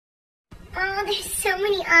Oh, there's so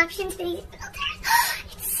many options for these filters.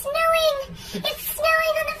 It's snowing! It's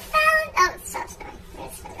snowing on the fountain! Oh, it stopped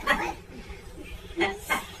snowing.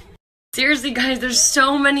 Seriously, guys, there's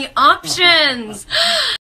so many options!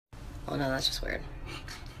 Oh no, that's just weird.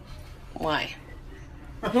 Why?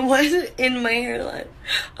 Why is it in my hairline?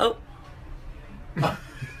 Oh.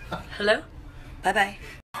 Hello? Bye-bye.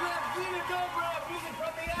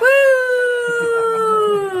 Woo!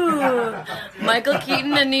 Michael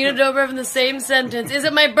Keaton and Nina Dobrev in the same sentence. Is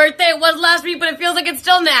it my birthday? It was last week, but it feels like it's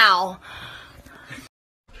still now.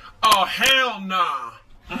 Oh, hell nah.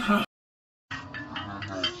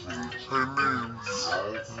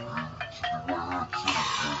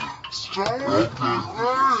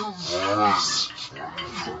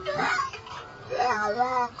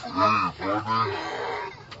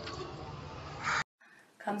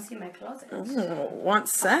 Come see my closet. Oh, want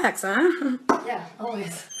sex, huh? Yeah,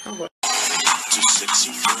 always. Too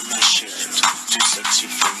sexy for my shirt. Too sexy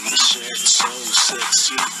for my shirt. So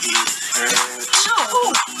sexy it hurts. No.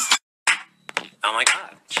 Oh my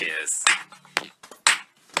god. Cheers.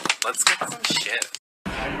 Let's get some shit.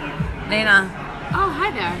 Nina. Oh,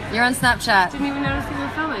 hi there. You're on Snapchat. Didn't even notice you were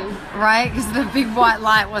filming. Right? Because the big white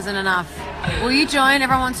light wasn't enough. Will you join?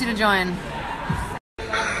 Everyone wants you to join.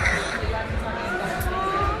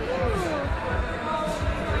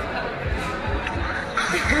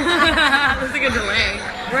 There's like a delay.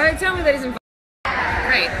 Right, tell me that he's in.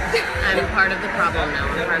 Great. I'm part of the problem now.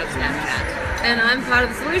 I'm part of Snapchat. And I'm part of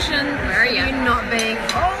the solution. Where are you? You not being...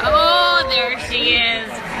 Oh, there she is.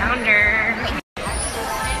 Found her.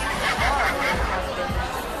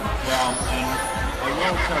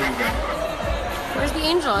 Where's the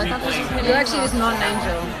angel? I thought this was You're actually just not an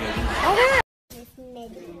angel. Hello.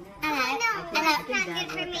 Not good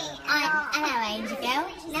for me. Hello, angel.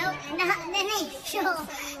 No, not an angel.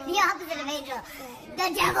 The opposite of angel. The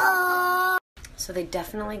devil! So they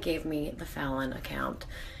definitely gave me the Fallon account,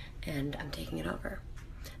 and I'm taking it over.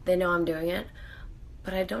 They know I'm doing it,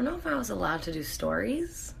 but I don't know if I was allowed to do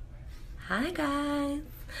stories. Hi, guys.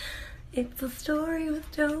 It's a story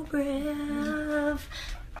with Dobrev.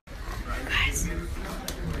 Guys,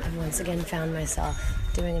 I've once again found myself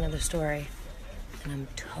doing another story, and I'm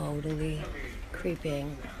totally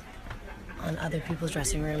creeping on other people's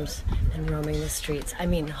dressing rooms and roaming the streets, I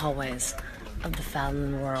mean hallways, of the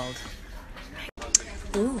Fallon world.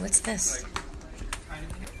 Ooh, what's this?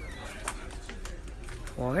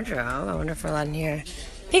 Wardrobe. I wonder if we're allowed in here.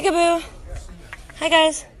 Peekaboo! Hi,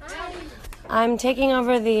 guys. I'm taking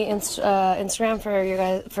over the Instagram for you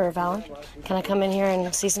guys, for Fallon. Can I come in here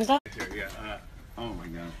and see some stuff? Oh my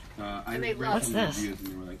god. What's this? And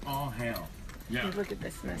they were like, oh hell. Yeah. Look at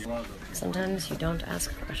this. Sometimes you don't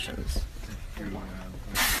ask questions.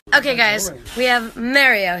 Okay, guys, we have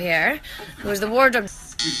Mario here, who's the wardrobe.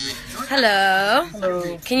 Hello.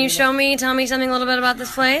 Hello. Can you tell me something a little bit about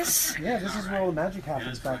this place? Yeah, this is where all the magic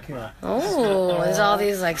happens back here. Oh, there's all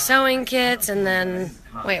these like sewing kits, and then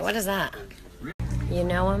wait, what is that? You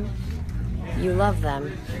know them, you love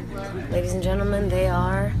them, ladies and gentlemen. They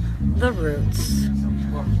are the Roots.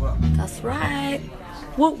 That's right.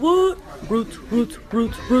 What?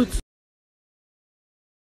 Roots.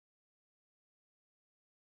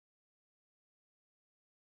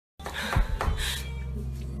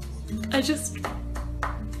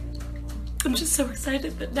 I'm just so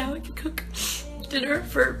excited that now I can cook dinner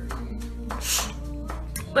for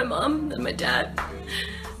my mom and my dad.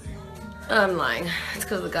 I'm lying. It's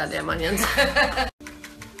because of the goddamn onions.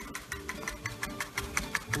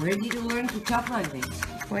 Where did you learn to chop like this?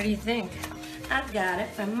 Where do you think? I got it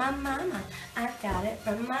from my mama. I got it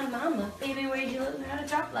from my mama. Baby, where'd you learn how to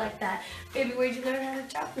chop like that? Baby, where'd you learn how to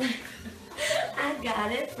chop like that? I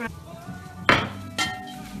got it from...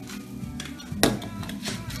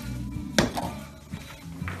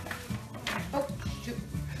 Oh, shoot.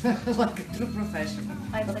 Like a true professional.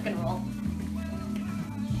 I click and roll.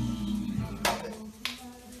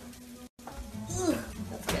 Ugh,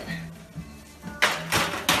 that's good.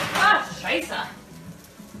 Ah, scheisse.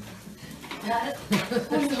 That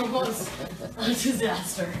was almost a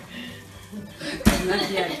disaster. Not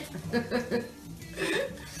yet.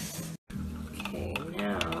 Okay,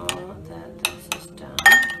 now that this is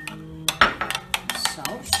done,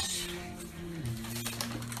 sauce.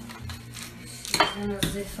 Season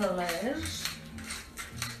the fillets.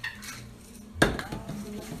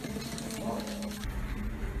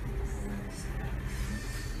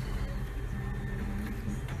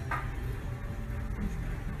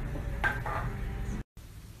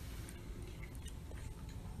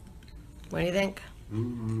 What do you think?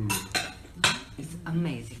 It's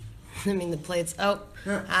amazing. I mean, the plates. Oh,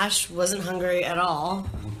 Ash wasn't hungry at all.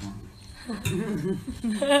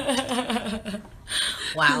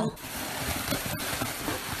 Wow.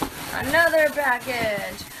 Another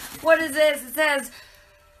package. What is this? It says,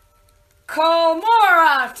 call more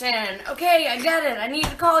often. Okay, I get it. I need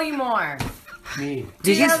to call you more. Me.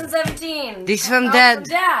 2017. This is from Oh, Dad.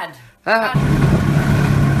 From Dad.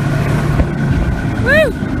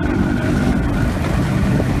 Woo!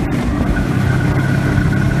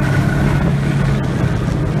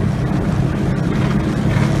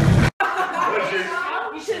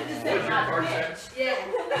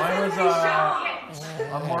 Mine was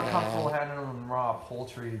I'm more comfortable handling raw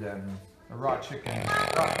poultry than raw chicken.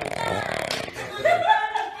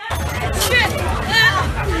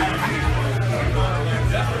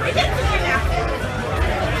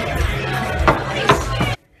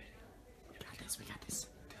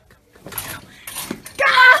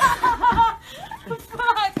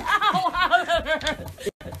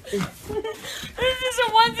 This is a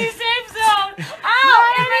onesie safe zone. Ow!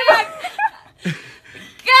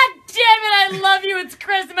 God damn it! I love you. It's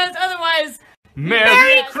Christmas. Otherwise,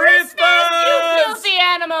 Merry Christmas! you filthy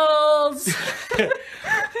animals.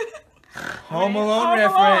 Home Alone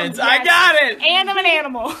reference. I got it. And I'm an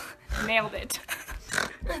animal. Nailed it.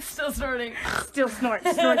 Still snorting. Still snort.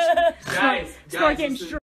 Snort. Guys, Snort game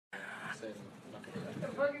strong.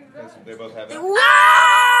 they both have it. No,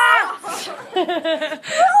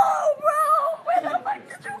 bro! Where the fuck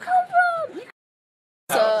did you come from?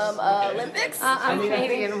 Some Olympics? I'm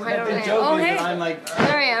Canadian. Why don't I? Oh, hey. I'm like,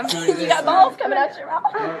 There I am. You got balls coming out your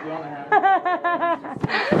mouth.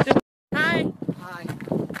 Hi.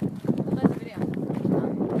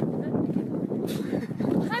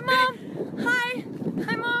 Hi, Mom. Hi.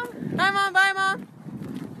 Hi, Mom. Hi, Mom. Bye, Mom.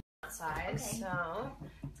 Outside, so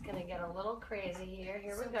it's gonna get a little crazy here.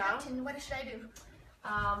 Here we go. Captain, what should I do?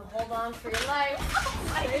 Hold on for your life. Oh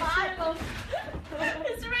my god!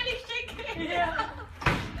 It's really shaking. Yeah.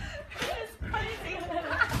 It's crazy.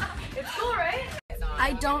 It's cool, right?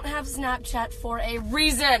 I don't have Snapchat for a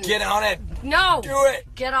reason. get on it. No. Do it.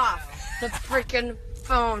 Get off the freaking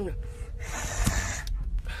phone.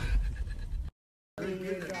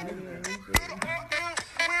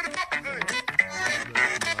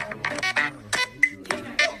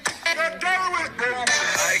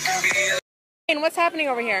 What's happening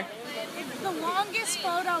over here? It's the longest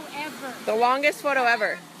photo ever. The longest photo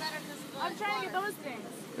ever. I'm trying to get those things.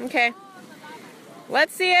 Okay.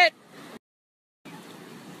 Let's see it.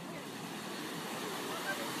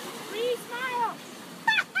 Please smile.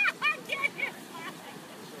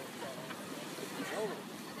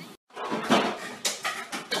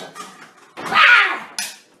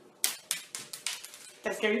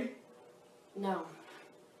 That scared you? No.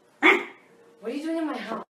 What are you doing in my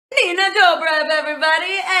house? Nina Dobrev,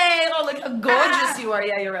 everybody! Hey, oh look how gorgeous you are.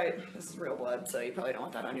 Yeah, you're right. This is real blood, so you probably don't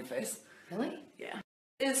want that on your face. Really? Yeah.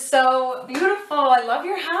 It's so beautiful. I love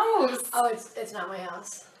your house. Oh, it's not my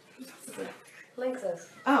house. Lynx's.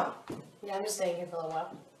 Oh. Yeah, I'm just staying here for a little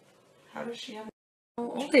while. How does she have?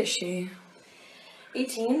 How old is she?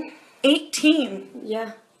 18. 18.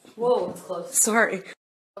 Yeah. Whoa, it's close. Sorry.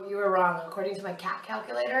 You were wrong. According to my cat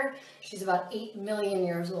calculator, she's about 8 million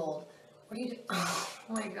years old. What are you doing? Oh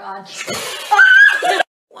my god.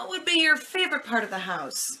 What would be your favorite part of the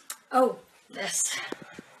house? Oh, this.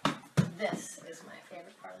 This is my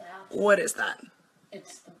favorite part of the house. What is that?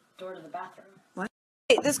 It's the door to the bathroom. What?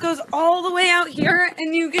 Hey, this goes all the way out here,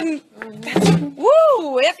 and you can.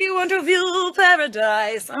 Woo! If you want to view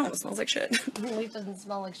paradise. Oh, it smells like shit. At least it doesn't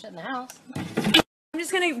smell like shit in the house. I'm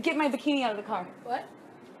just gonna get my bikini out of the car. What?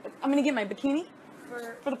 I'm gonna get my bikini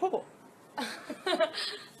for the pool.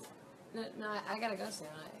 No, I gotta go soon.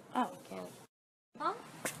 Oh. Can't. Huh?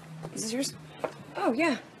 Is this yours? Oh,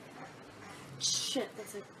 yeah. Shit,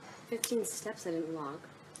 that's like 15 steps I didn't log.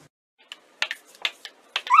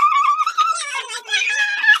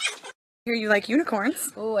 Here, you like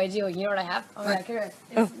unicorns? Oh, I do. You know what I have? Oh, yeah, here.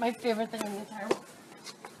 It's my favorite thing in the entire world.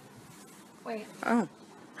 Wait. Oh.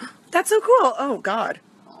 That's so cool. Oh, God.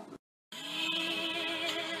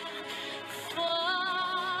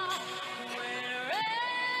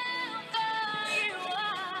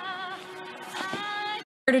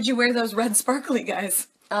 Where did you wear those red sparkly guys?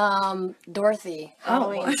 Dorothy. Oh,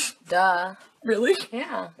 Halloween. Duh. Really?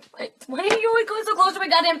 Yeah. Why do you always go so close to my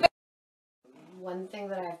goddamn face? One thing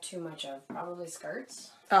that I have too much of, probably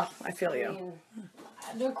skirts. Oh, I feel I you. mean,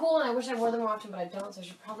 they're cool and I wish I wore them more often, but I don't, so I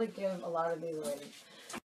should probably give a lot of these away.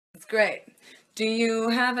 That's great. Do you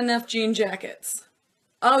have enough jean jackets?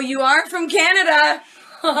 Oh, you are from Canada!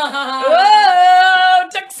 Whoa!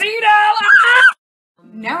 Tuxedo! Ah!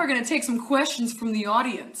 Now we're gonna take some questions from the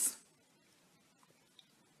audience.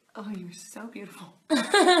 Oh, you're so beautiful.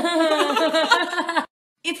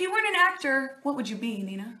 actor, what would you be,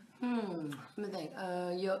 Nina? Let me think.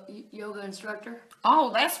 Yoga instructor.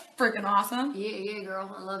 Oh, that's freaking awesome. Yeah,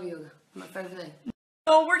 girl. I love yoga. My favorite thing.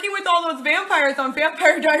 Oh, working with all those vampires on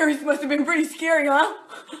Vampire Diaries must have been pretty scary, huh?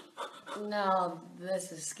 No,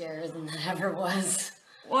 this is scarier than that ever was.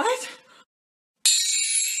 What?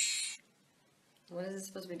 What is it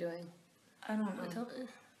supposed to be doing? I don't know.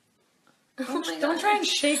 Don't try and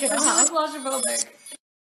shake it off. I'm claustrophobic.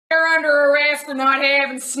 You're under arrest for not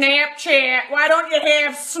having Snapchat. Why don't you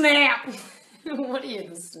have Snap? What are you,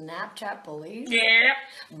 the Snapchat police? Yeah.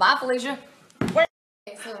 Bye, Felicia.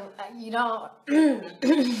 So, you don't...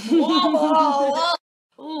 Whoa.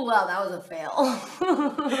 Ooh, wow, that was a fail.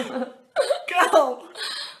 Go.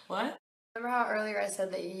 What? Remember how earlier I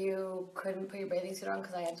said that you couldn't put your bathing suit on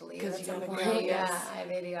because I had to leave? Because at you some gotta point? go, Yeah, yes. I have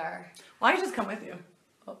ADR. Why don't you just come with you?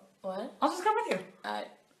 Oh, what? I'll just come with you.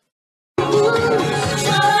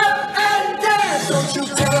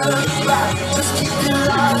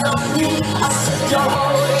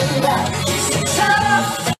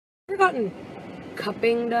 Ever gotten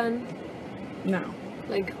cupping done? No.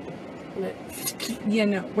 Like, Yeah,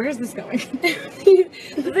 no. Where's this going? the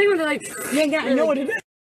thing where they're like, Yeah, I know what it is.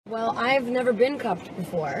 well, I've never been cupped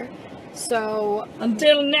before, so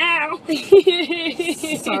Until now.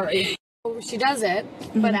 sorry. She does it,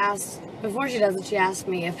 but before she does it, she asked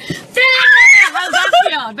me if. How's that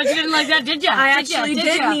feel? But you didn't like that, did you? I actually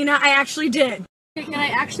did, Nina. I actually did. Can I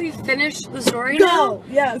actually finish the story Go. now?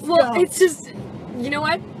 Yes. Well, go. it's just, you know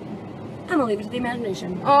what? I'm gonna leave it to the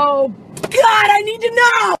imagination. Oh, God, I need to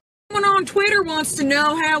know! Someone on Twitter wants to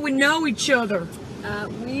know how we know each other.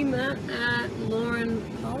 We met at Lauren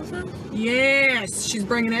Paul's house? Yes, she's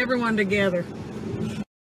bringing everyone together.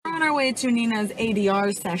 We're on our way to Nina's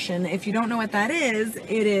ADR session. If you don't know what that is, it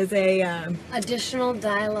is a... Additional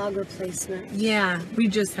dialogue replacement. Yeah, we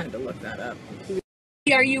just had to look that up.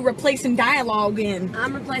 Are you replacing dialogue in?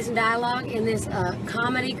 I'm replacing dialogue in this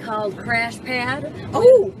comedy called Crash Pad.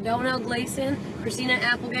 Oh! Donnell Gleason, Christina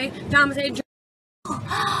Applegate, Thomas A.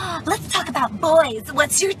 Let's talk about boys.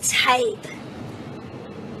 What's your type?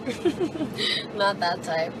 Not that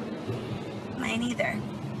type. Mine either.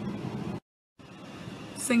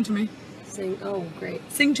 Sing to me. Sing. Oh, great.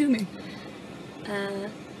 Sing to me.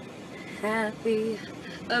 Happy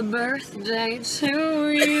birthday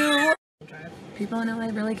to you. People in LA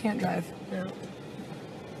really can't drive. No.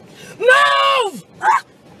 Move! Ah!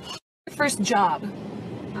 First job.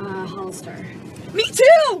 Hollister. Me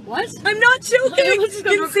too! What? I'm not joking! Let's just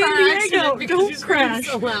go to In a San car accident Diego! because Don't you screamed crash!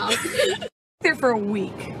 so loud. There for a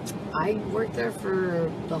week. I worked there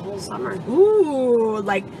for the whole summer. Ooh,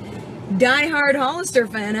 like die-hard Hollister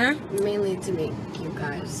fan, huh? Mainly to meet you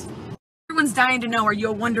guys. Everyone's dying to know, are you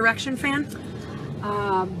a One Direction fan?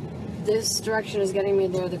 This direction is getting me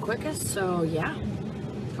there the quickest, so yeah.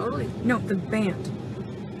 Totally. No, the band.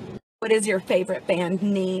 What is your favorite band,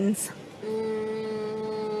 Neens?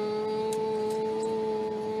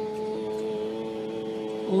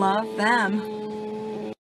 Love them.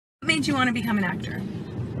 What made you want to become an actor?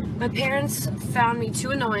 My parents found me too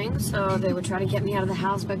annoying, so they would try to get me out of the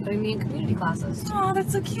house by putting me in community classes. Oh,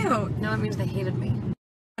 that's so cute. Now it means they hated me. I want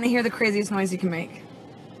to hear the craziest noise you can make.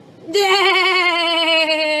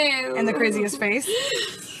 And the craziest face.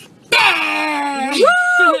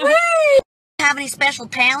 Have any special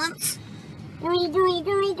talents? And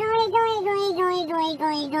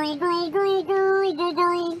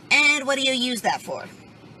what do you use that for?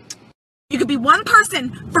 You could be one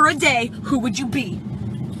person for a day. Who would you be?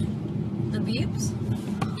 The Beeps?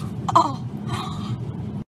 Oh.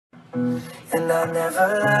 And I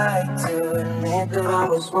never liked to admit that I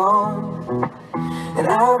was wrong. And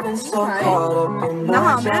I've been so caught up in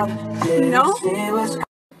my job. No.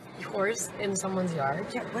 Yours in someone's yard?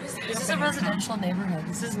 Yeah, what is this? This is a residential neighborhood.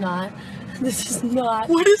 This is not.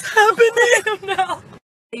 What is happening? I don't know.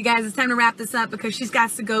 Hey guys, it's time to wrap this up because she's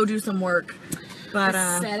got to go do some work. But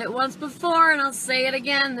I said it once before and I'll say it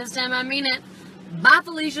again. This time I mean it. Bye,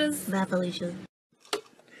 Felicia's. Bye, Felicia.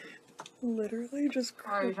 Literally just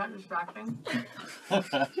Are you not distracting?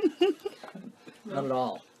 Not at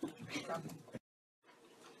all.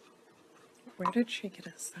 Where did she get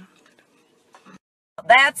us started?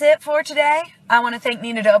 That's it for today. I want to thank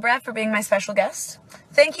Nina Dobrev for being my special guest.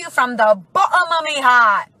 Thank you from the bottom of me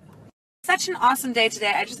heart. Such an awesome day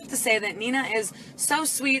today. I just have to say that Nina is so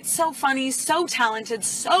sweet, so funny, so talented,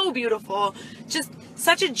 so beautiful. Just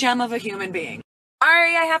such a gem of a human being.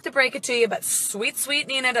 Sorry, I have to break it to you, but sweet, sweet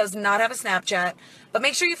Nina does not have a Snapchat. But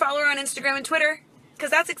make sure you follow her on Instagram and Twitter,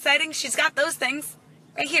 because that's exciting. She's got those things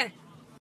right here.